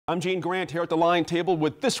I'm Gene Grant here at the line table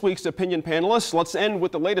with this week's opinion panelists. Let's end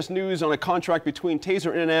with the latest news on a contract between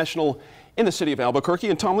Taser International and the city of Albuquerque.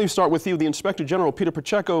 And Tom, let me start with you. The Inspector General, Peter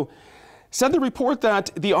Pacheco, said the report that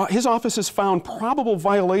his office has found probable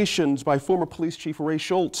violations by former Police Chief Ray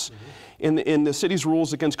Schultz in the city's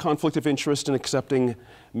rules against conflict of interest in accepting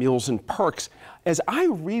meals and perks. As I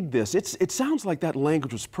read this, it sounds like that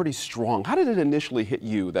language was pretty strong. How did it initially hit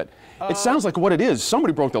you? That it sounds like what it is,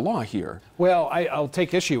 somebody broke the law here. Well, I'll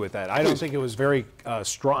take issue with that. I don't think it was very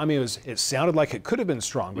strong. I mean, it sounded like it could have been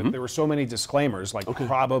strong, but there were so many disclaimers, like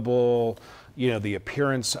probable, the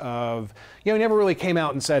appearance of, he never really came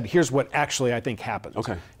out and said, here's what actually I think happened.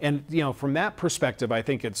 Okay. And, from that perspective, I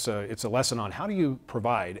think it's a lesson on how do you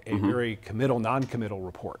provide a very committal, non-committal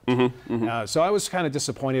report. So I was kind of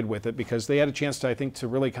disappointed with it because they had a chance to, I think, to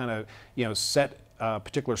really kind of, set a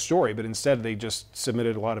particular story, but instead they just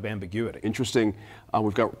submitted a lot of ambiguity. Interesting.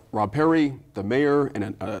 We've got Rob Perry, the mayor,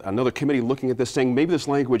 and another committee looking at this saying maybe this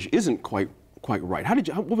language isn't quite right.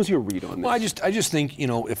 What was your read on this? Well, I just think,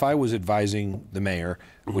 if I was advising the mayor,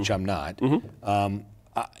 which I'm not,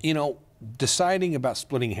 deciding about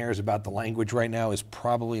splitting hairs about the language right now is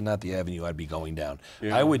probably not the avenue I'd be going down.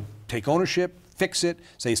 Yeah. I would take ownership, fix it,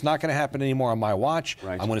 say it's not going to happen anymore on my watch.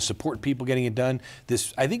 Right. I'm going to support people getting it done.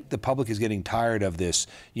 I think the public is getting tired of this,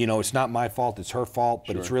 it's not my fault, it's her fault,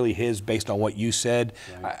 but it's really his based on what you said.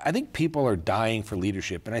 Right. I think people are dying for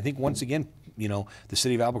leadership, and I think once again, the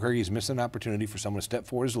city of Albuquerque is missing an opportunity for someone to step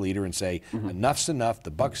forward as a leader and say, enough's enough,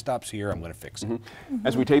 the buck stops here, I'm going to fix it.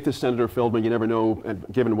 As we take this, Senator Feldman, you never know,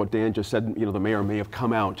 given what Dan just said, the mayor may have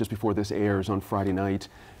come out just before this airs on Friday night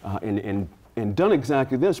and done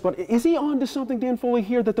exactly this, but is he on to something, Dan Foley,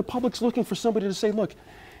 here, that the public's looking for somebody to say, look,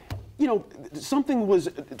 something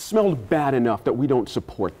smelled bad enough that we don't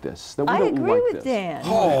support this, that we don't like this. I agree with Dan.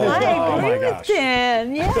 I agree with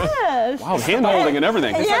Dan, yes. Wow, hand-holding and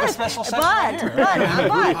everything. Yes, like a special but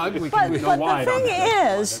the thing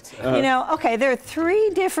is, okay, there are three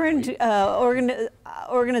different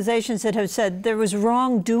organizations that have said there was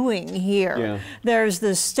wrongdoing here. Yeah. There's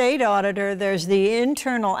the state auditor, there's the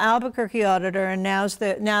internal Albuquerque auditor, and now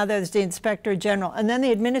there's the Inspector General. And then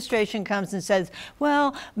the administration comes and says,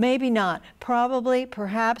 well, maybe not, probably,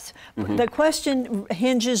 perhaps. The question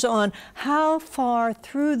hinges on how far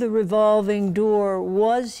through the revolving door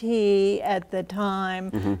was he at the time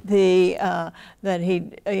that he,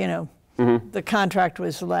 the contract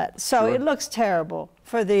was let. So it looks terrible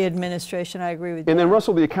for the administration. I agree with you. And then,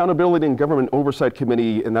 Russell, the Accountability and Government Oversight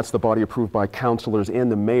Committee, and that's the body approved by councilors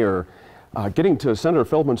and the mayor, getting to Senator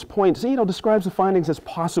Feldman's point, describes the findings as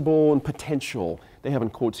possible and potential. They have in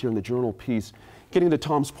quotes here in the Journal piece. Getting to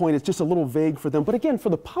Tom's point, it's just a little vague for them. But again, for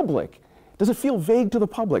the public, does it feel vague to the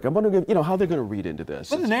public? I'm wondering, how they're going to read into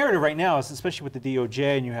this. Well, the narrative right now is, especially with the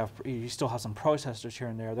DOJ, and you still have some protesters here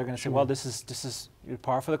and there. They're going to say, well, this is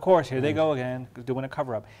par for the course. Here they go again, doing a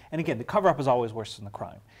cover-up. And again, the cover-up is always worse than the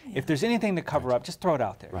crime. Yeah. If there's anything to cover up, just throw it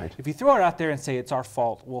out there. Right. If you throw it out there and say it's our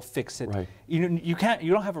fault, we'll fix it. Right. You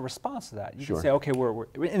don't have a response to that. You can say, okay,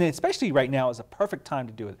 and especially right now is a perfect time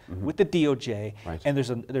to do it with the DOJ. Right. And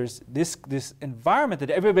there's this environment that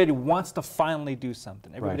everybody wants to finally do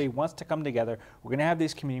something. Everybody wants to come together. We're going to have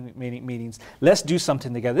these community meetings. Let's do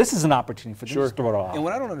something together. This is an opportunity for them to throw it all out. And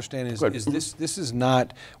what I don't understand is this is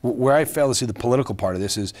not where I fail to see the political part of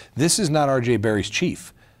this is not R.J. Berry's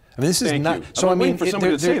chief. I mean, this is not. So I mean,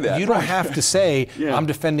 you don't have to say I'm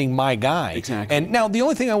defending my guy. Exactly. And now the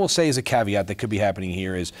only thing I will say as a caveat that could be happening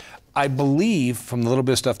here is, I believe from the little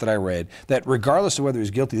bit of stuff that I read that regardless of whether he's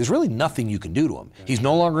guilty, there's really nothing you can do to him. He's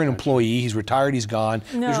no longer an employee. He's retired. He's gone.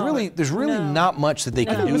 No, there's really not much that they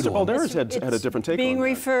can do to him. Balderas had a different take on that. Being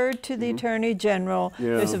referred to the Attorney General.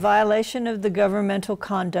 Yeah. There's a violation of the Governmental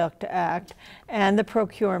Conduct Act and the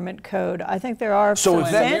Procurement Code. I think there are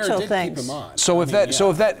substantial things.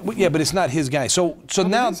 But it's not his guy. So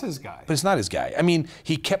now it's his guy. But it's not his guy. I mean,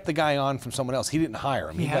 he kept the guy on from someone else. He didn't hire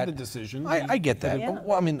him. He had the decision. I get that. Yeah.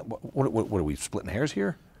 Well, I mean, what are we splitting hairs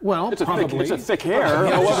here? Well, it's a thick hair.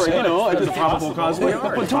 However, it's a probable cause.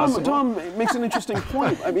 But Tom makes an interesting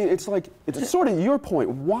point. I mean, it's sort of your point.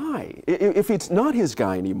 Why? If it's not his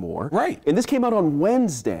guy anymore, right? And this came out on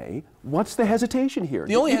Wednesday. What's the hesitation here?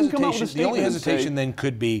 The only hesitation then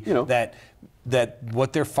could be that that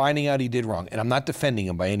what they're finding out he did wrong, and I'm not defending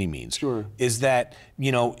him by any means, is that,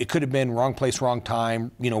 you know, it could have been wrong place, wrong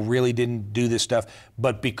time, you know, really didn't do this stuff,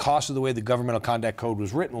 but because of the way the governmental conduct code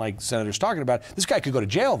was written, like the Senator's talking about, this guy could go to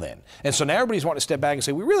jail then. And so now everybody's wanting to step back and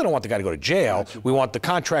say, we really don't want the guy to go to jail. We want the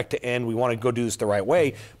contract to end. We want to go do this the right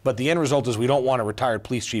way. But the end result is we don't want a retired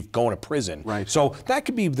police chief going to prison. So that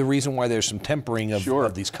could be the reason why there's some tempering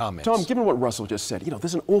of these comments. Tom, given what Russell just said, you know,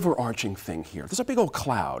 there's an overarching thing here. There's a big old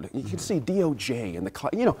cloud. You can see DOJ and the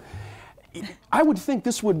cloud. You know, I would think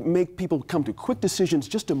this would make people come to quick decisions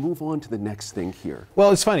just to move on to the next thing here.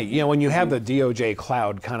 Well, it's funny, you know, when you have the DOJ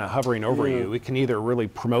cloud kind of hovering over you, it can either really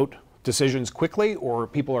promote decisions quickly, or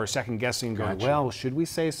people are second guessing, going, well, should we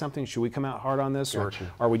say something? Should we come out hard on this, or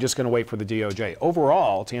are we just going to wait for the DOJ?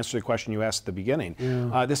 Overall, to answer the question you asked at the beginning,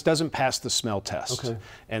 this doesn't pass the smell test.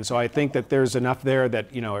 And so I think that there's enough there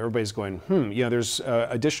that, you know, everybody's going, you know, there's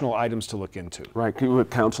additional items to look into.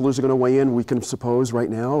 Counselors are going to weigh in, we can suppose, right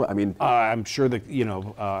now? I mean, I'm sure that, you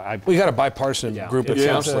know, we got a bipartisan group of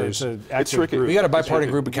counselors. It's tricky. We got a bipartisan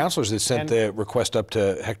group of counselors that sent the request up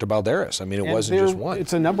to Hector Balderas. I mean, it wasn't just one.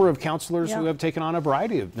 It's a number of counselors who have taken on a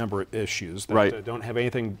variety of issues that don't have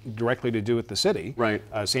anything directly to do with the city.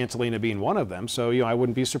 Santolina being one of them. So, you know, I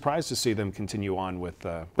wouldn't be surprised to see them continue on with.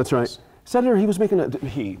 That's right. Senator, he was making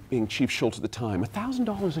he being Chief Schultz at the time,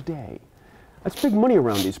 $1,000 a day. That's big money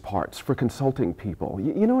around these parts for consulting people.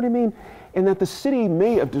 You know what I mean? And that the city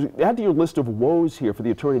may have, add to your list of woes here for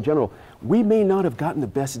the Attorney General, we may not have gotten the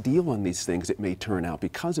best deal on these things, it may turn out,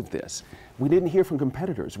 because of this. We didn't hear from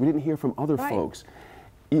competitors. We didn't hear from other folks.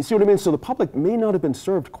 You see what I mean? So the public may not have been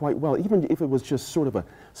served quite well, even if it was just sort of a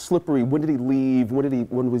slippery, when did he leave,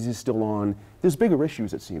 when was he still on? There's bigger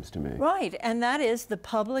issues, it seems to me. Right, and that is the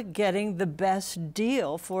public getting the best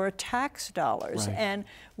deal for tax dollars. And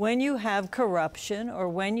when you have corruption or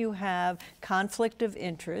when you have conflict of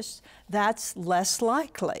interest, that's less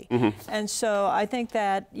likely. And so I think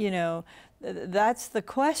that, you know, that's the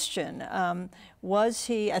question. Was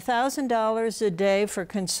he $1,000 a day for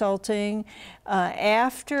consulting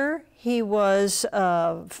after he was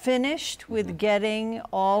finished with getting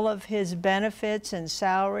all of his benefits and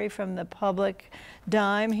salary from the public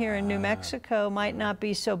dime here in New Mexico? Might not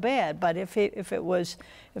be so bad, but if there was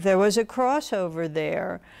a crossover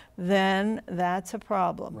there, then that's a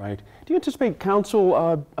problem. Right. Do you anticipate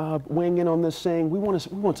council weighing in on this, saying we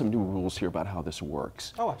want some new rules here about how this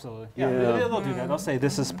works? Oh, absolutely. Yeah, they'll do that. They'll say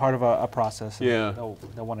this is part of a process. Yeah. They'll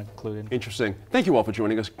want to include it. Interesting. Thank you all for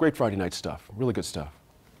joining us. Great Friday night stuff. Really good stuff.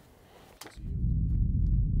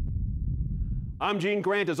 I'm Gene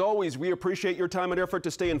Grant. As always, we appreciate your time and effort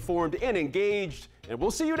to stay informed and engaged, and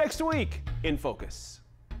we'll see you next week in Focus.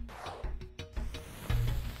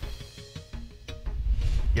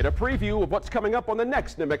 Get a preview of what's coming up on the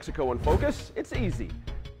next New Mexico in Focus. It's easy.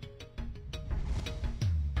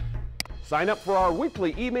 Sign up for our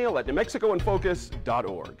weekly email at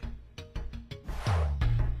newmexicoinfocus.org.